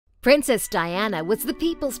Princess Diana was the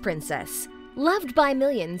people's princess, loved by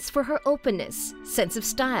millions for her openness, sense of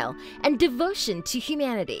style, and devotion to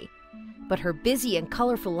humanity. But her busy and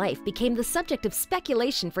colorful life became the subject of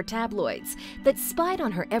speculation for tabloids that spied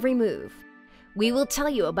on her every move. We will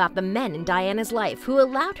tell you about the men in Diana's life who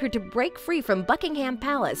allowed her to break free from Buckingham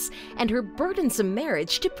Palace and her burdensome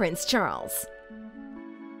marriage to Prince Charles.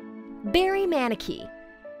 Barry Mannakee.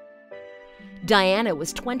 Diana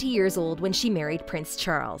was 20 years old when she married Prince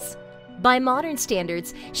Charles. By modern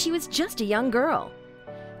standards, she was just a young girl.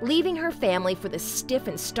 Leaving her family for the stiff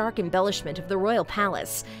and stark embellishment of the royal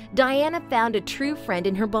palace, Diana found a true friend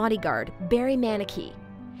in her bodyguard, Barry Mannakee.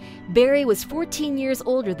 Barry was 14 years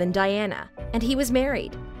older than Diana, and he was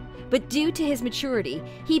married. But due to his maturity,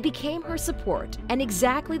 he became her support and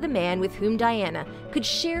exactly the man with whom Diana could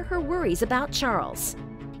share her worries about Charles.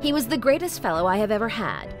 "He was the greatest fellow I have ever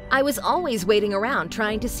had. I was always waiting around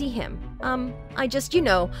trying to see him.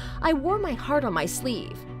 I wore my heart on my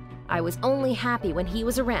sleeve. I was only happy when he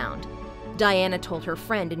was around," Diana told her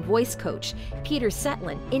friend and voice coach, Peter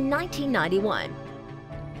Setlin, in 1991.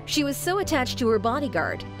 She was so attached to her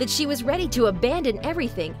bodyguard that she was ready to abandon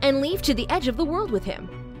everything and leave to the edge of the world with him.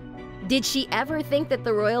 Did she ever think that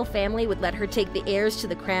the royal family would let her take the heirs to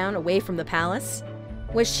the crown away from the palace?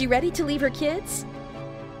 Was she ready to leave her kids?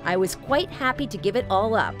 "I was quite happy to give it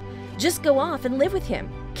all up. Just go off and live with him.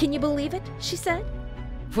 Can you believe it?" she said.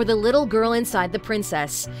 For the little girl inside the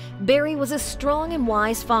princess, Barry was a strong and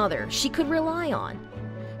wise father she could rely on.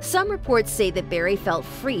 Some reports say that Barry felt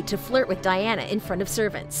free to flirt with Diana in front of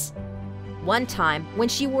servants. One time, when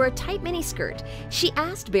she wore a tight miniskirt, she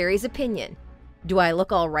asked Barry's opinion. "Do I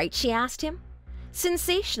look all right?" she asked him.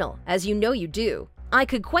 "Sensational, as you know you do. I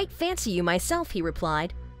could quite fancy you myself," he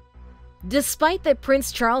replied. Despite that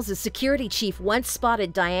Prince Charles's security chief once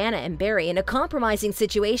spotted Diana and Barry in a compromising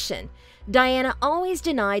situation, Diana always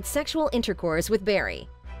denied sexual intercourse with Barry.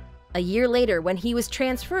 A year later, when he was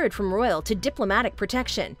transferred from royal to diplomatic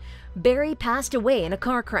protection, Barry passed away in a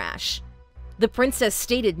car crash. The princess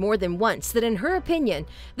stated more than once that in her opinion,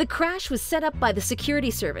 the crash was set up by the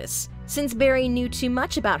security service, since Barry knew too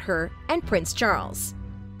much about her and Prince Charles.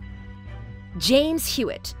 James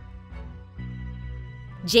Hewitt.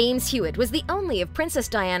 James Hewitt was the only of Princess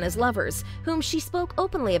Diana's lovers whom she spoke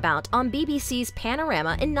openly about on BBC's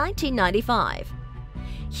Panorama in 1995.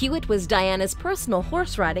 Hewitt was Diana's personal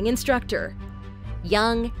horse riding instructor.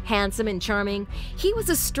 Young, handsome, and charming, he was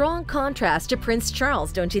a strong contrast to Prince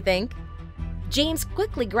Charles, don't you think? James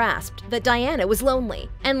quickly grasped that Diana was lonely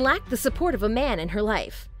and lacked the support of a man in her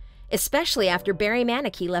life, especially after Barry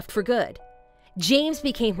Mannakee left for good. James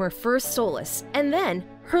became her first solace and then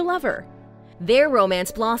her lover. Their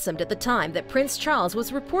romance blossomed at the time that Prince Charles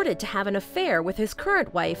was reported to have an affair with his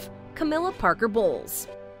current wife, Camilla Parker Bowles.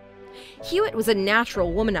 Hewitt was a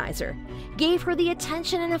natural womanizer, gave her the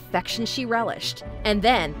attention and affection she relished, and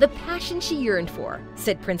then the passion she yearned for,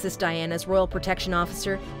 said Princess Diana's Royal Protection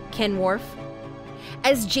Officer, Ken Worf.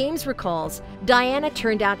 As James recalls, Diana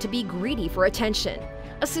turned out to be greedy for attention,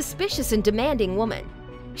 a suspicious and demanding woman.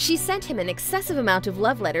 She sent him an excessive amount of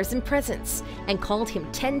love letters and presents, and called him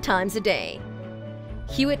 10 times a day.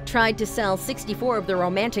 Hewitt tried to sell 64 of the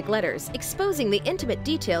romantic letters, exposing the intimate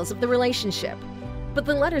details of the relationship. But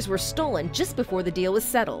the letters were stolen just before the deal was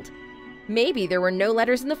settled. Maybe there were no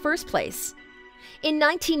letters in the first place. In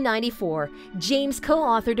 1994, James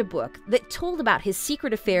co-authored a book that told about his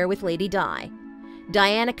secret affair with Lady Di.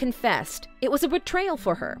 Diana confessed it was a betrayal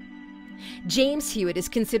for her. James Hewitt is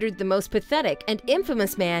considered the most pathetic and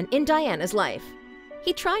infamous man in Diana's life.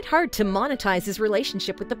 He tried hard to monetize his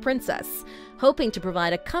relationship with the princess, hoping to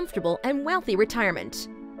provide a comfortable and wealthy retirement.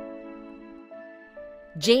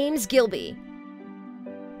 James Gilbey.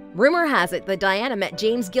 Rumor has it that Diana met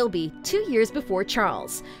James Gilbey 2 years before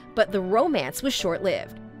Charles, but the romance was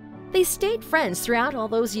short-lived. They stayed friends throughout all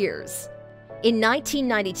those years. In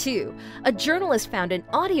 1992, a journalist found an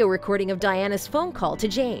audio recording of Diana's phone call to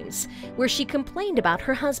James, where she complained about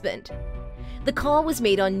her husband. The call was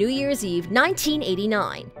made on New Year's Eve,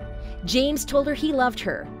 1989. James told her he loved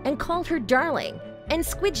her and called her darling and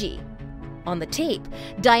squidgy. On the tape,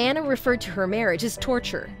 Diana referred to her marriage as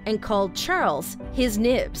torture and called Charles his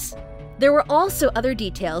nibs. There were also other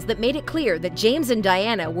details that made it clear that James and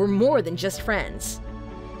Diana were more than just friends.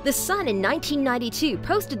 The Sun in 1992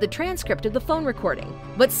 posted the transcript of the phone recording,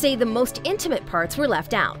 but say the most intimate parts were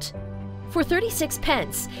left out. For 36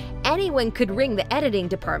 pence, anyone could ring the editing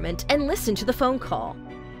department and listen to the phone call.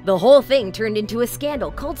 The whole thing turned into a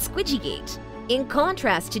scandal called Squidgygate. In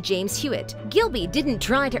contrast to James Hewitt, Gilbey didn't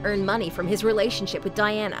try to earn money from his relationship with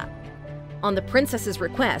Diana. On the princess's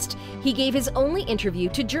request, he gave his only interview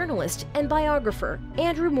to journalist and biographer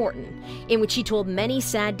Andrew Morton, in which he told many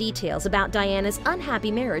sad details about Diana's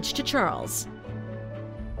unhappy marriage to Charles.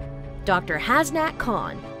 Dr. Hasnat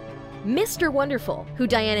Khan, Mr. Wonderful, who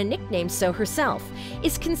Diana nicknamed so herself,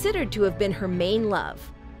 is considered to have been her main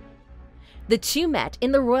love. The two met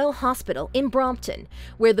in the Royal Hospital in Brompton,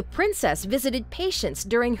 where the princess visited patients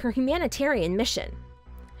during her humanitarian mission.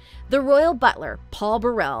 The royal butler, Paul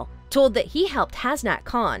Burrell, told that he helped Hasnat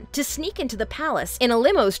Khan to sneak into the palace in a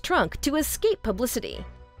limo's trunk to escape publicity.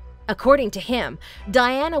 According to him,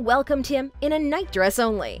 Diana welcomed him in a nightdress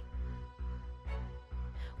only.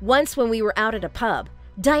 Once when we were out at a pub,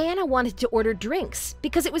 Diana wanted to order drinks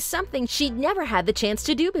because it was something she'd never had the chance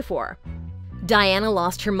to do before. Diana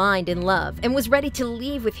lost her mind in love and was ready to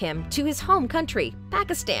leave with him to his home country,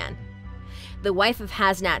 Pakistan. The wife of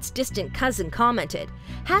Hasnat's distant cousin commented,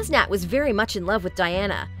 Hasnat was very much in love with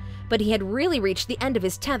Diana, but he had really reached the end of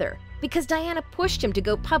his tether because Diana pushed him to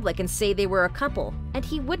go public and say they were a couple, and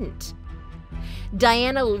he wouldn't.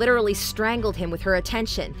 Diana literally strangled him with her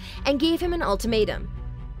attention and gave him an ultimatum.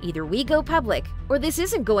 Either we go public or this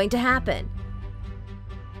isn't going to happen.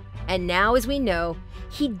 And now, as we know,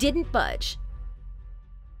 he didn't budge.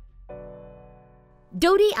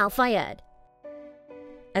 Dodi Al-Fayed.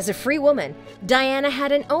 As a free woman, Diana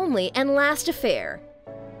had an only and last affair.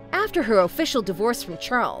 After her official divorce from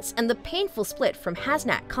Charles and the painful split from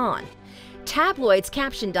Hasnat Khan, tabloids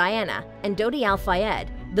captioned Diana and Dodi Al-Fayed,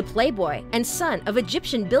 the playboy and son of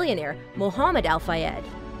Egyptian billionaire Mohammed Al-Fayed.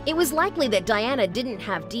 It was likely that Diana didn't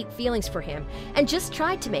have deep feelings for him and just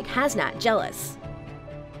tried to make Hasnat jealous.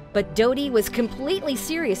 But Dodi was completely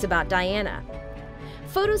serious about Diana.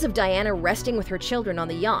 Photos of Diana resting with her children on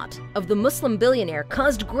the yacht of the Muslim billionaire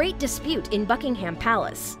caused great dispute in Buckingham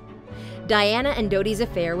Palace. Diana and Dodi's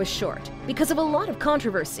affair was short because of a lot of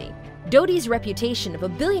controversy. Dodi's reputation of a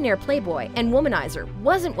billionaire playboy and womanizer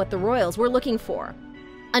wasn't what the royals were looking for.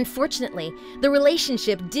 Unfortunately, the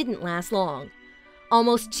relationship didn't last long.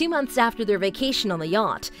 Almost 2 months after their vacation on the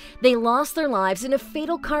yacht, they lost their lives in a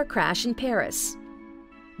fatal car crash in Paris.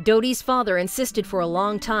 Dodi's father insisted for a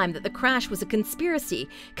long time that the crash was a conspiracy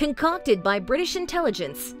concocted by British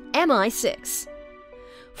intelligence, MI6.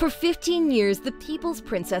 For 15 years, the People's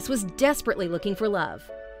Princess was desperately looking for love.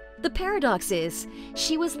 The paradox is,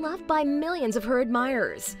 she was loved by millions of her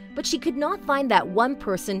admirers, but she could not find that one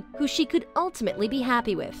person who she could ultimately be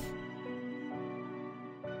happy with.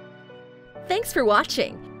 Thanks for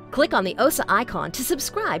watching. Click on the OSSA icon to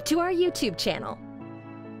subscribe to our YouTube channel.